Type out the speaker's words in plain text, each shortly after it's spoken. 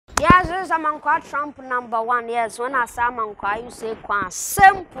Yes, this is Amankwah Trump #1. Yes, when I say Amankwah, you say Kwan.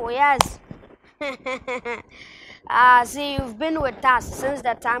 Simple, yes. See, you've been with us since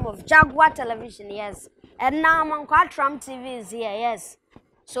the time of Jaguar Television, yes. And now Amankwah Trump TV is here, yes.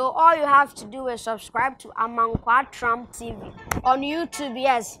 So all you have to do is subscribe to Amankwah Trump TV on YouTube,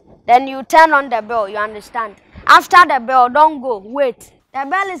 yes. Then you turn on the bell, you understand? After the bell, don't go, wait. The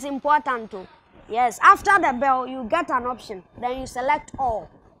bell is important too. Yes, after the bell, you get an option. Then you select all.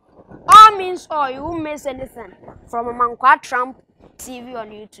 All means all, you won't miss anything from Amankwah Trump TV on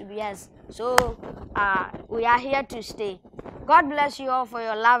YouTube, yes. So, we are here to stay. God bless you all for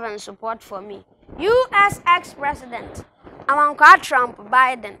your love and support for me. US ex-president, Amankwah Trump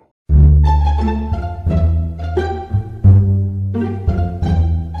Biden.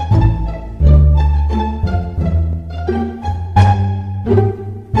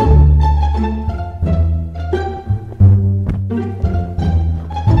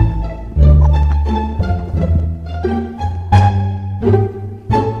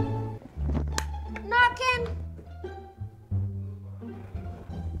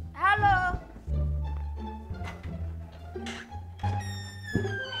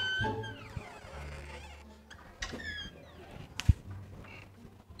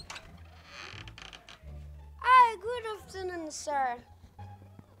 Sir.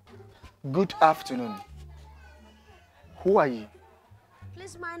 Good afternoon. Who are you?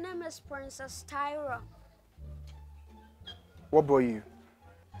 Please, my name is Princess Tyra. What brought you?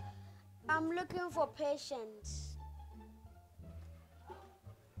 I'm looking for patients.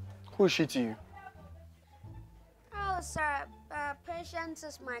 Who is she to you? Oh, sir, Patience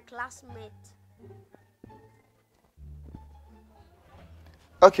is my classmate.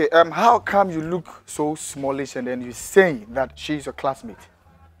 Okay, how come you look so smallish and then you say that she's your classmate?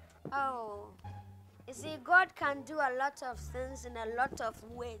 Oh, you see, God can do a lot of things in a lot of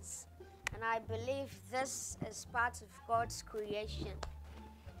ways. And I believe this is part of God's creation.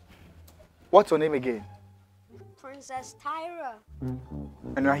 What's your name again? Princess Tyra.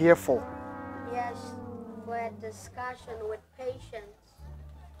 And you're here for? Yes, for a discussion with patients.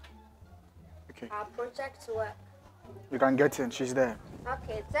 Okay. Our project work. You can get in, she's there.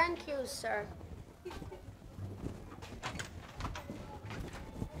 Okay, thank you, sir.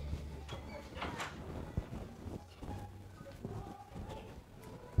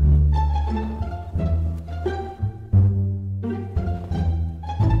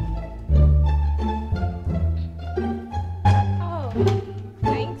 Oh,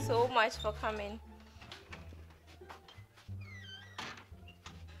 thanks so much for coming.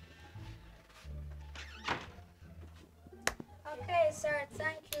 Okay, sir,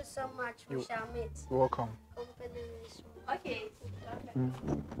 thank you so much. We shall meet. You're welcome. Okay.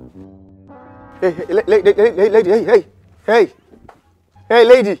 Hey, lady, hey,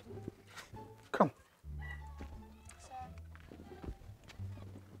 lady. Come. Sir.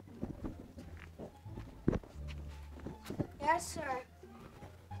 Yes, sir.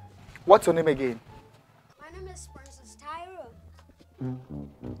 What's your name again? My name is Princess Tyra.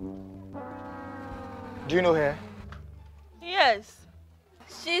 Do you know her? Yes.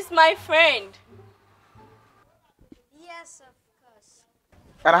 She's my friend. Yes, of course.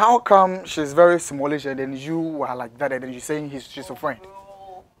 And how come she's very smallish and then you are like that and then you're saying she's a friend?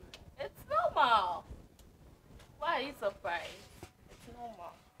 Bro, it's normal. Why are you surprised? It's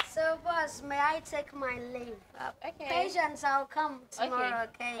normal. So, boss, may I take my leave? Okay. Patience, I'll come tomorrow,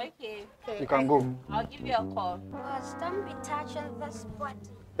 okay? Okay. You can go. I'll give you a call. Boss, don't be touching this button.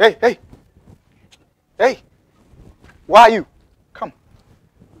 Hey. Why are you? Come.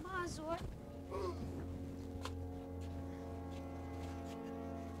 Boss, what?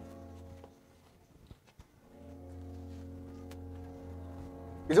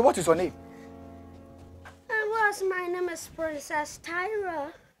 What is your name? Boss, my name is Princess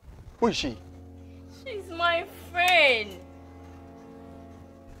Tyra. Who is she? She's my friend.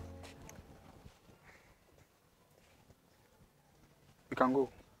 You can go.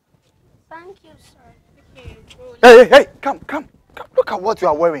 Thank you, sir. Okay, bro. Hey, come. Look at what you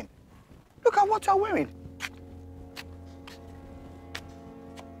are wearing. Look at what you are wearing.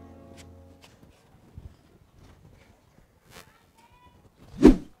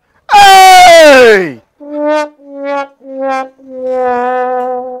 Hey!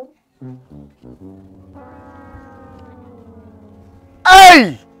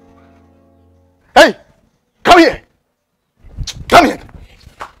 Hey! Come here!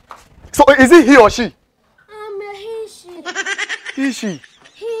 So is it he or she? He, she.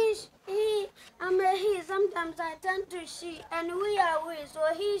 He, she. He. I'm a he. Sometimes I tend to she, and we are we. So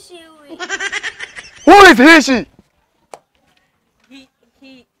he, she, we. Who is he, she?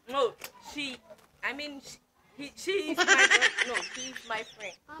 He No, she. I mean, she is my friend. No, he is my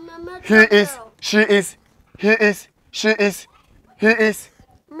friend. I'm a metro He is, girl. she is, he is, she is, he is.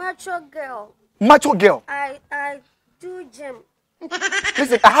 Metro girl. Macho girl. I do gym.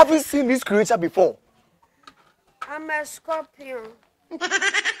 Listen, I haven't seen this creature before. I'm a scorpion.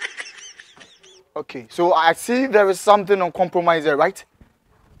 Okay, so I see there is something on compromise there, right?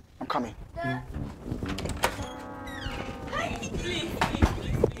 I'm coming. Please,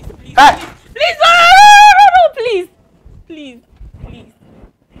 Hey! please, no, please, please, please.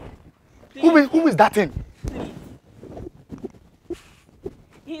 Who is that thing?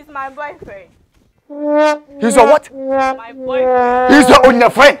 He's my boyfriend. He's your what? My boyfriend. He's your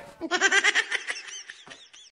friend.